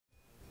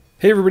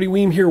Hey everybody,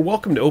 Weem here.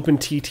 Welcome to Open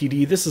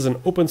TTD. This is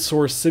an open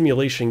source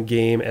simulation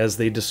game as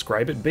they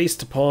describe it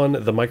based upon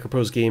the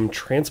Microprose game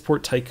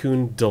Transport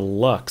Tycoon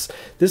Deluxe.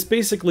 This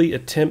basically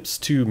attempts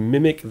to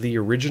mimic the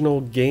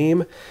original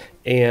game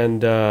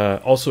and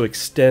also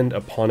extend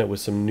upon it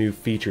with some new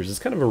features. It's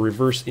kind of a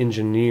reverse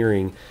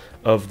engineering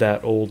of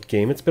that old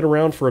game. It's been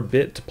around for a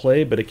bit to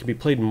play, but it can be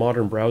played in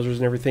modern browsers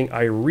and everything.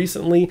 I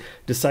recently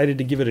decided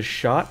to give it a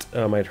shot.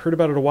 I'd heard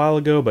about it a while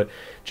ago, but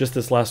just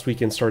this last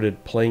weekend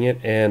started playing it,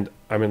 and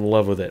I'm in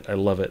love with it. I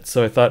love it.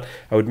 So I thought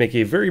I would make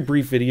a very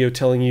brief video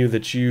telling you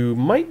that you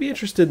might be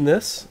interested in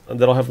this,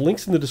 that I'll have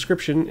links in the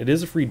description. It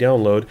is a free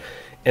download,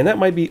 and that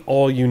might be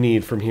all you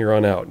need from here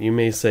on out. You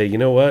may say, you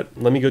know what,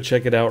 let me go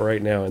check it out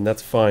right now, and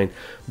that's fine.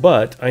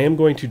 But I am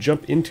going to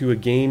jump into a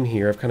game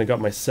here. I've kind of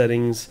got my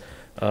settings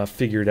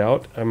figured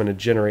out. I'm going to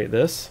generate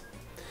this.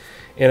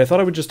 And I thought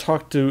I would just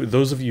talk to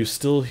those of you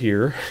still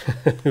here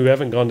who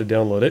haven't gone to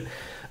download it,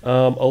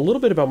 a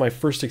little bit about my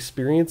first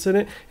experience in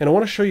it, and I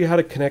want to show you how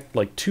to connect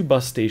like two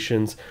bus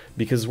stations,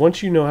 because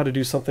once you know how to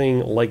do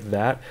something like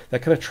that,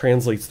 that kind of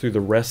translates through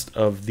the rest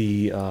of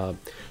the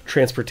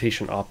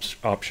transportation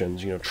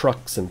options, you know,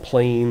 trucks and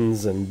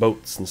planes and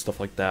boats and stuff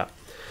like that.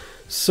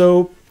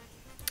 So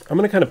I'm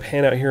going to kind of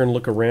pan out here and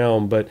look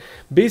around, but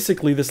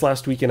basically this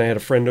last weekend I had a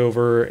friend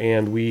over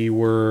and we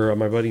were,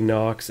 my buddy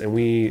Knox, and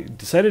we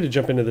decided to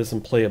jump into this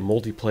and play a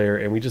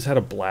multiplayer, and we just had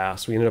a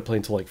blast. We ended up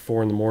playing till like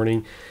 4 in the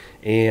morning,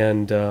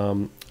 and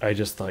I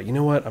just thought, you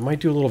know what, I might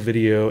do a little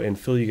video and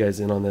fill you guys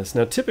in on this.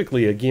 Now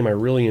typically a game I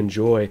really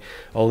enjoy,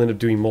 I'll end up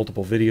doing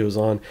multiple videos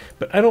on,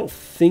 but I don't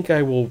think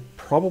I will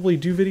probably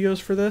do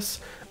videos for this.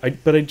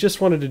 But I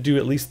just wanted to do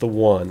at least the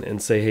one and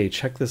say, hey,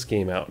 check this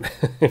game out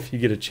if you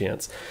get a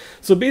chance.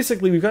 So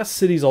basically, we've got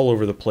cities all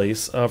over the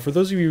place. For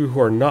those of you who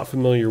are not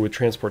familiar with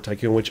Transport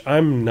Tycoon, which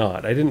I'm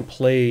not, I didn't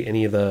play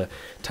any of the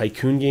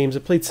Tycoon games. I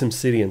played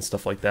SimCity and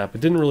stuff like that,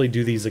 but didn't really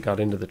do these that got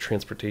into the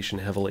transportation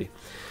heavily.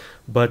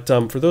 But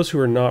for those who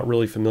are not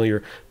really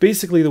familiar,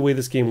 basically the way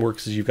this game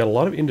works is you've got a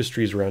lot of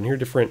industries around here,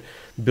 different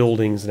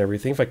buildings and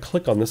everything. If I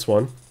click on this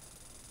one,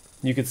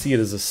 you can see it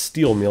as a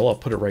steel mill. I'll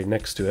put it right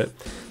next to it.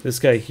 This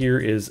guy here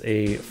is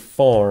a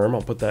farm.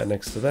 I'll put that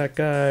next to that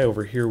guy.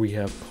 Over here we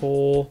have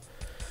coal.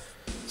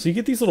 So you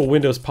get these little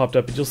windows popped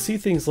up, and you'll see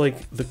things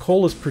like the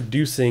coal is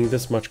producing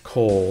this much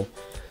coal.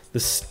 The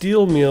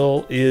steel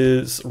mill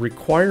is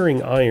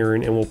requiring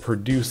iron and will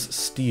produce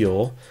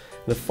steel.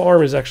 The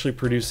farm is actually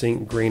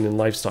producing grain and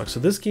livestock.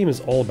 So this game is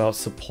all about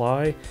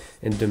supply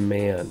and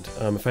demand.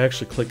 If I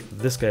actually click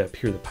this guy up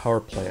here, the power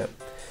plant,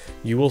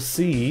 you will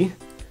see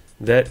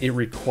that it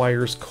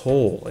requires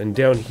coal, and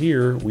down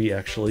here we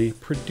actually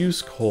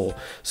produce coal.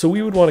 So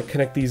we would want to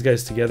connect these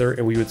guys together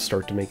and we would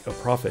start to make a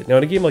profit. Now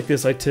in a game like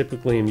this, I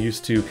typically am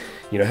used to,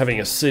 you know, having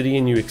a city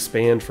and you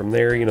expand from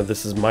there. You know,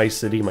 this is my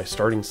city, my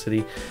starting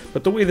city.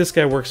 But the way this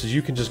guy works is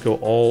you can just go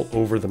all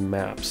over the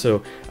map.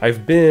 So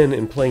I've been,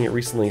 in playing it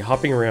recently,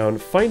 hopping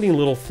around, finding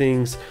little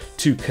things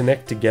to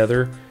connect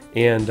together,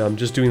 and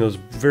just doing those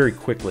very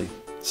quickly.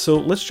 So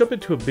let's jump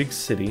into a big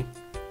city.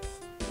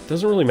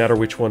 Doesn't really matter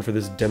which one for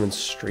this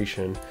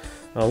demonstration.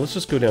 Let's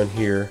just go down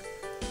here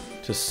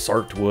to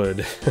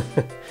Sartwood.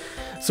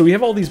 So we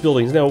have all these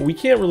buildings. Now we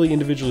can't really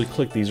individually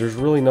click these. There's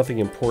really nothing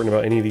important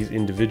about any of these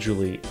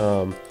individually,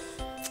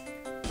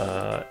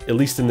 at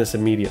least in this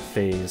immediate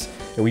phase.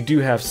 And we do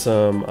have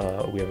some,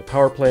 we have a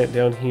power plant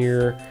down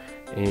here,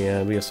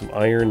 and we have some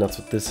iron. That's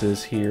what this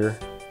is here,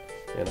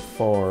 and a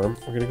farm.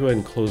 We're gonna go ahead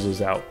and close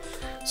those out.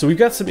 So we've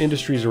got some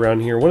industries around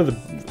here. One of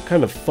the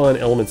kind of fun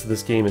elements of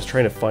this game is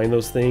trying to find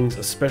those things,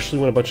 especially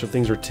when a bunch of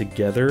things are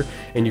together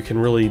and you can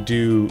really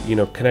do, you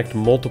know, connect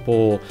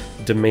multiple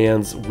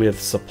demands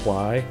with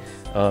supply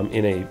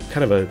in a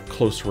kind of a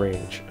close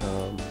range.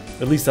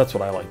 At least that's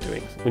what I like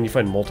doing, when you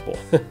find multiple.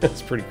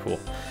 It's pretty cool.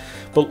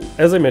 But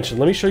as I mentioned,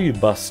 let me show you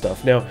bus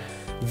stuff. Now,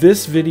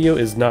 this video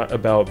is not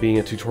about being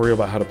a tutorial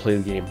about how to play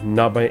the game,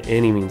 not by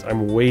any means.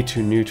 I'm way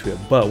too new to it.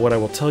 But what I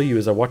will tell you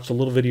is I watched a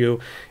little video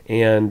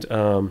and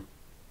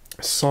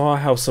saw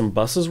how some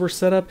buses were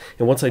set up,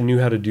 and once I knew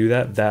how to do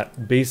that,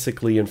 that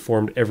basically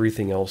informed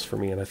everything else for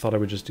me, and I thought I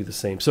would just do the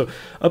same. So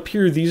up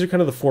here, these are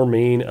kind of the four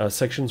main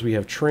sections. We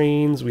have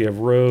trains, we have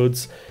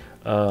roads,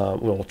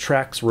 well,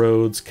 tracks,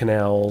 roads,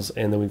 canals,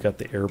 and then we've got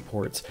the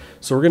airports.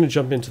 So we're going to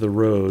jump into the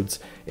roads,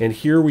 and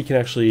here we can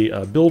actually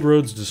build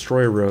roads,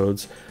 destroy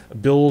roads,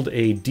 build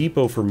a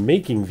depot for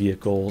making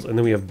vehicles, and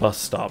then we have bus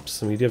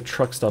stops. And we do have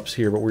truck stops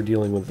here, but we're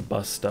dealing with the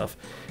bus stuff.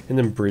 And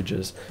then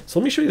bridges. So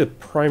let me show you the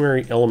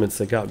primary elements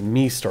that got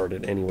me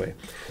started anyway.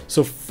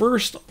 So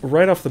first,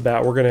 right off the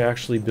bat, we're going to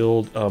actually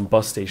build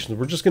bus stations.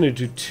 We're just going to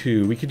do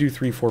 2. We could do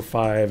 3, 4,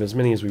 5, as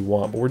many as we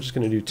want, but we're just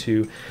going to do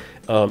 2.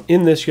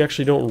 In this, you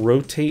actually don't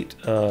rotate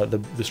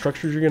the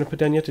structures you're going to put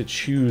down. You have to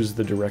choose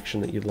the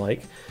direction that you'd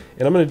like.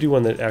 And I'm going to do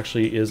one that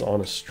actually is on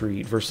a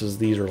street versus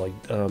these are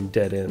like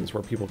dead ends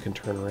where people can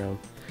turn around.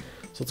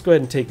 So let's go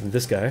ahead and take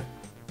this guy,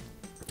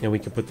 and we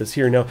can put this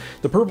here. Now,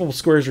 the purple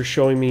squares are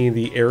showing me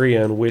the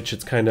area in which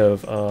it's kind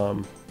of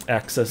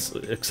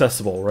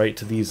accessible, right,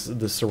 to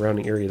the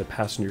surrounding area, the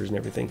passengers and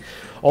everything.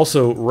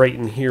 Also, right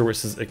in here where it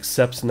says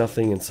accepts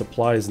nothing and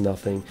supplies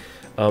nothing,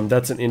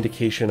 that's an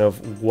indication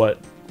of what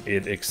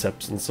it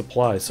accepts and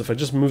supplies. So if I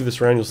just move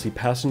this around, you'll see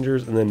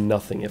passengers and then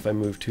nothing if I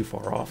move too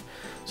far off.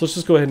 So let's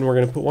just go ahead and we're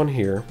going to put one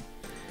here.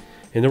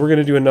 And then we're going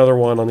to do another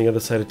one on the other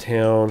side of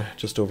town,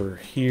 just over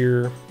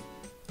here.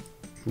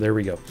 There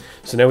we go.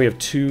 So now we have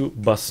 2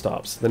 bus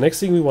stops. The next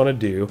thing we want to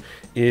do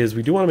is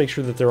we do want to make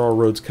sure that there are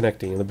roads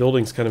connecting. And the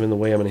building's kind of in the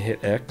way. I'm going to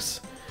hit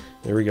X.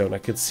 There we go. And I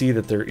can see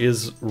that there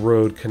is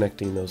road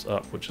connecting those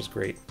up, which is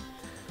great.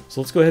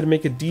 So let's go ahead and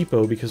make a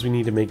depot because we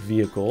need to make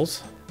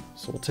vehicles.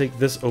 So we'll take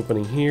this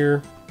opening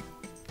here.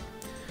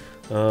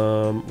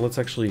 Let's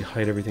actually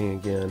hide everything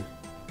again.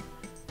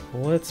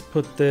 Let's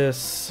put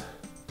this,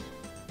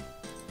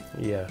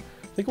 yeah,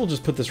 I think we'll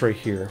just put this right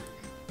here.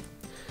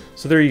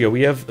 So there you go,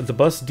 we have the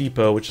bus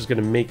depot, which is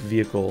going to make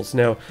vehicles.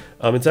 Now,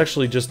 it's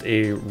actually just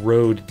a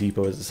road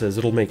depot, as it says.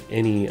 It'll make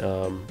any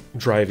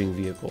driving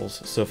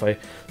vehicles. So if I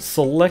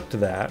select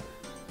that,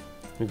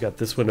 we've got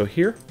this window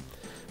here.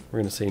 We're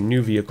going to say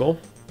new vehicle.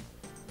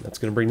 That's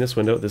going to bring this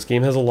window. This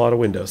game has a lot of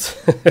windows.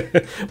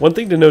 One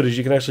thing to note is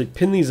you can actually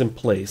pin these in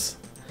place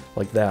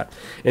like that,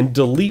 and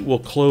delete will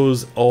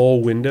close all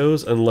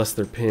windows unless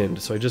they're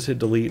pinned. So I just hit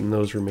delete and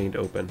those remained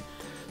open.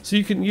 So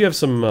you have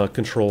some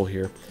control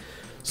here.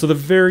 So the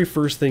very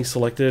first thing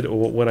selected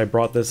when I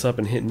brought this up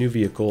and hit new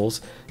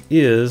vehicles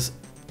is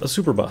a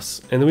super bus,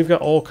 and then we've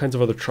got all kinds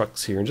of other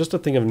trucks here. And just a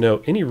thing of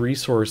note, any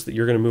resource that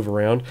you're going to move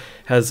around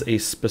has a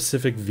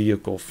specific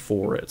vehicle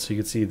for it. So you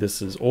can see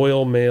this is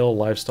oil, mail,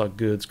 livestock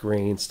goods,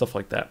 grain, stuff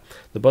like that.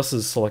 The bus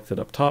is selected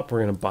up top.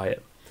 We're going to buy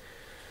it.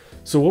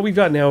 So what we've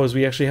got now is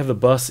we actually have the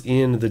bus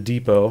in the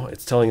depot.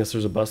 It's telling us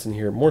there's a bus in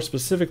here. More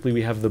specifically,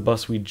 we have the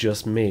bus we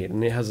just made,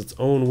 and it has its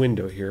own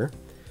window here.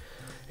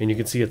 And you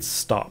can see it's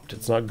stopped.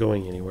 It's not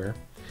going anywhere.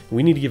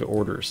 We need to give it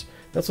orders.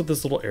 That's what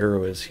this little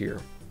arrow is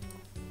here.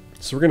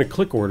 So we're going to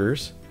click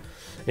orders,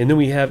 and then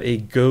we have a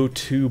go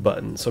to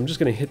button. So I'm just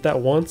going to hit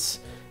that once,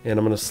 and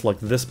I'm going to select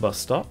this bus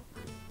stop.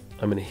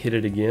 I'm going to hit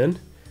it again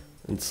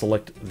and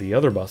select the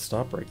other bus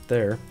stop right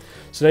there.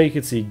 So now you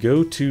can see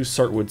go to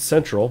Sartwood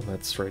Central.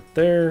 That's right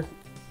there.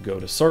 Go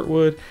to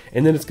Sartwood,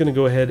 and then it's going to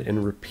go ahead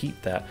and repeat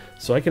that.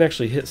 So I can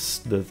actually hit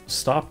the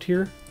stopped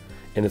here,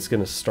 and it's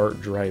going to start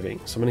driving.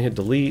 So I'm going to hit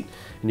delete,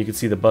 and you can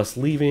see the bus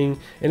leaving,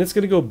 and it's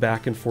going to go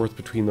back and forth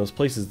between those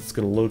places. It's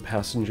going to load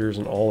passengers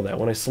and all of that.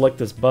 When I select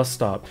this bus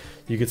stop,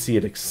 you can see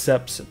it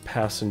accepts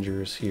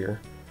passengers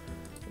here,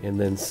 and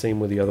then same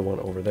with the other one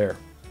over there.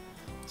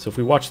 So if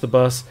we watch the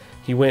bus,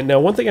 he went. Now,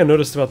 one thing I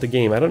noticed about the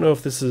game, I don't know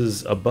if this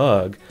is a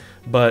bug,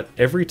 but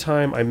every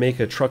time I make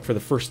a truck for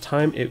the first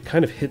time, it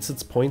kind of hits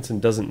its points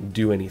and doesn't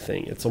do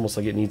anything. It's almost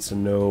like it needs to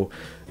know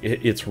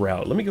its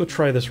route. Let me go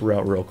try this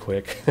route real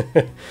quick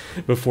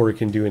before it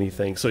can do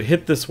anything. So it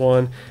hit this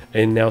one,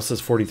 and now it says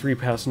 43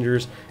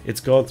 passengers. It's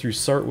gone through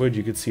Sartwood.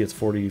 You can see it's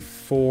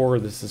 44.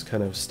 This is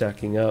kind of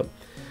stacking up.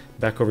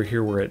 Back over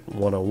here, we're at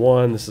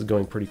 101. This is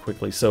going pretty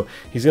quickly. So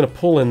he's going to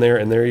pull in there,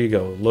 and there you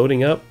go.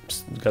 Loading up,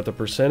 got the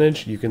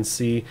percentage. You can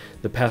see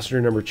the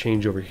passenger number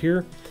change over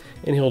here,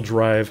 and he'll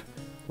drive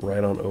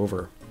right on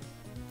over.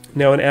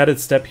 Now, an added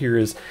step here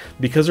is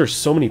because there's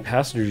so many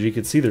passengers, you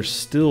can see there's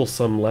still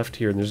some left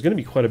here, and there's going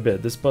to be quite a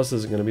bit. This bus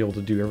isn't going to be able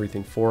to do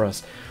everything for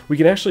us. We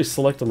can actually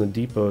select on the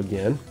depot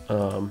again,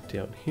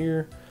 down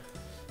here.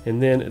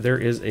 And then there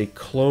is a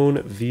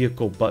clone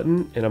vehicle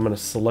button, and I'm going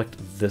to select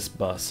this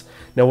bus.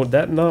 Now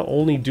that not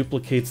only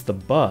duplicates the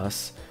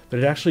bus, but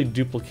it actually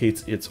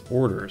duplicates its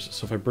orders.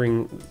 So if I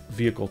bring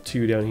vehicle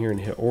 2 down here and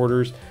hit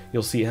orders,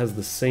 you'll see it has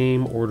the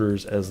same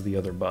orders as the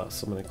other bus.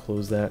 So I'm going to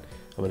close that.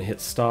 I'm going to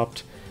hit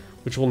stopped,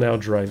 which will now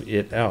drive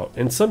it out.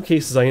 In some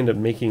cases, I end up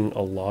making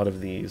a lot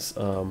of these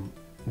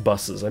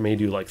buses. I may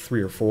do like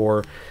 3 or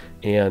 4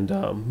 and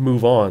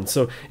move on.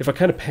 So if I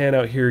kind of pan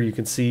out here, you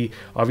can see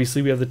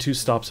obviously we have the 2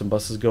 stops and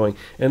buses going,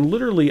 and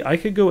literally I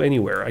could go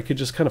anywhere. I could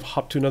just kind of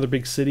hop to another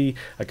big city.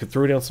 I could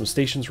throw down some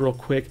stations real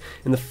quick.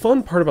 And the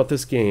fun part about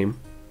this game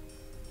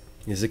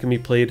is it can be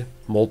played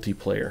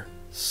multiplayer.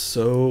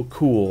 So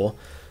cool.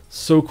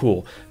 So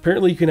cool.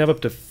 Apparently you can have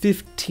up to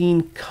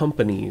 15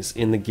 companies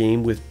in the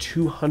game with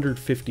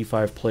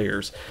 255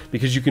 players,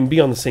 because you can be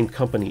on the same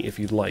company if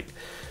you'd like.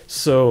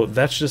 So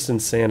that's just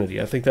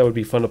insanity. I think that would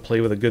be fun to play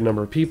with a good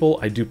number of people.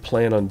 I do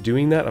plan on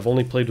doing that. I've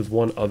only played with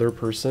one other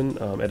person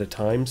at a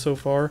time so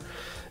far,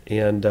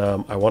 and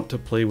I want to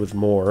play with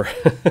more.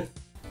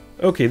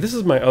 Okay, this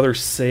is my other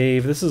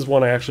save. This is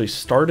one I actually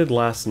started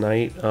last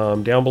night.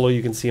 Down below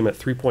you can see I'm at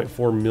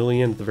 3.4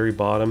 million at the very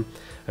bottom.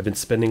 I've been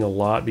spending a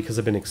lot because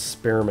I've been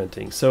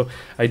experimenting. So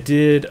I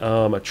did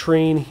a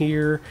train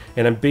here,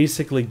 and I'm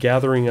basically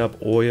gathering up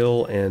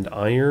oil and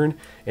iron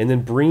and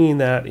then bringing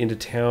that into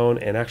town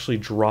and actually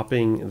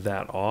dropping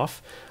that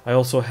off. I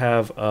also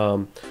have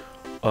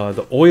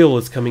the oil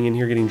is coming in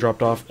here, getting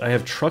dropped off. I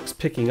have trucks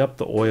picking up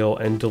the oil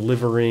and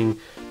delivering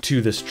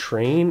to this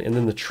train, and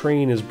then the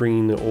train is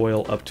bringing the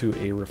oil up to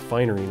a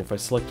refinery. And if I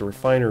select the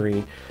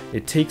refinery,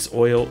 it takes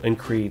oil and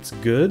creates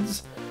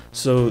goods.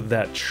 So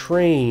that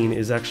train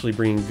is actually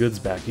bringing goods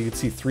back. You can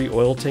see 3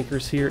 oil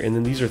tankers here, and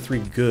then these are 3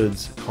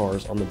 goods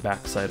cars on the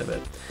back side of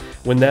it.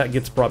 When that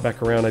gets brought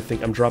back around, I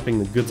think I'm dropping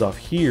the goods off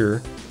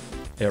here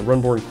at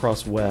Runborn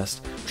Cross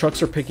West.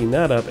 Trucks are picking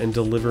that up and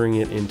delivering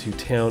it into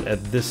town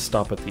at this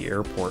stop at the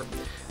airport.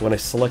 When I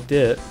select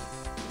it,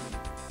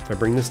 if I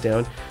bring this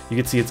down, you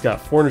can see it's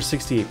got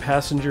 468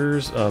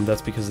 passengers.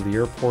 That's because of the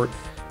airport.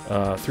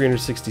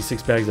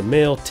 366 bags of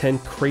mail, 10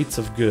 crates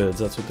of goods.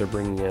 That's what they're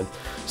bringing in.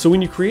 So when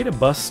you create a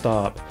bus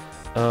stop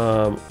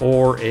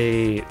or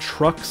a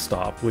truck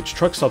stop, which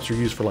truck stops are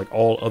used for like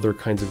all other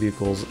kinds of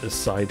vehicles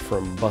aside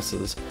from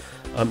buses,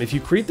 if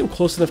you create them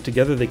close enough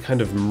together, they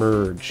kind of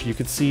merge. You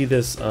could see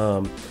this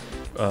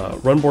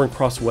Runborn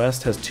Cross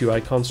West has 2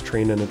 icons,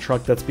 train and a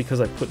truck. That's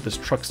because I put this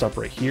truck stop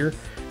right here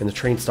and the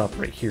train stop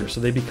right here, so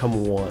they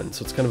become one.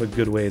 So it's kind of a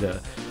good way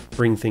to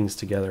bring things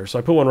together. So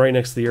I put one right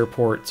next to the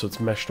airport, so it's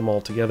meshed them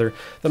all together.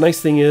 The nice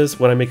thing is,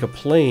 when I make a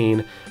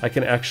plane, I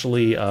can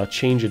actually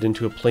change it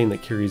into a plane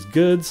that carries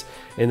goods,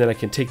 and then I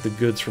can take the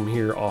goods from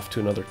here off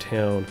to another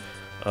town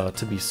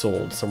to be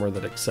sold, somewhere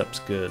that accepts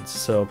goods.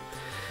 So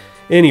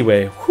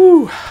anyway,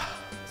 whew,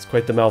 it's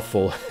quite the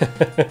mouthful.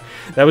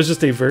 That was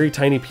just a very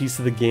tiny piece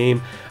of the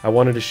game I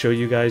wanted to show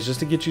you guys, just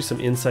to get you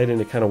some insight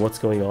into kind of what's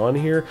going on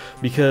here,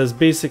 because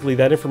basically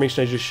that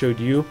information I just showed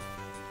you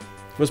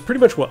was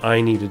pretty much what I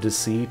needed to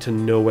see to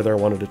know whether I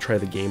wanted to try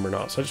the game or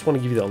not. So I just want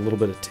to give you that little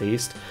bit of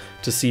taste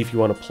to see if you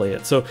want to play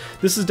it. So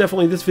this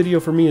video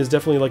for me is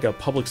definitely like a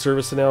public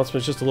service announcement.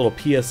 It's just a little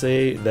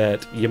PSA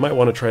that you might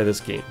want to try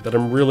this game, that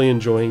I'm really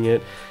enjoying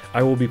it.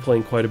 I will be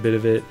playing quite a bit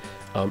of it.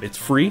 It's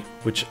free,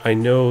 which I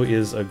know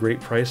is a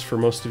great price for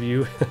most of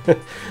you.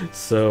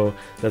 So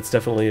that's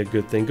definitely a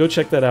good thing. Go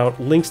check that out.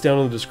 Links down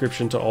in the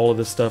description to all of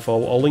this stuff.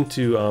 I'll link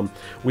to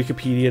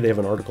Wikipedia. They have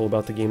an article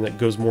about the game that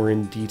goes more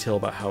in detail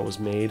about how it was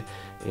made.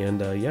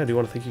 And yeah, I do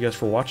want to thank you guys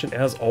for watching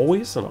as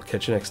always, and I'll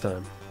catch you next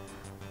time.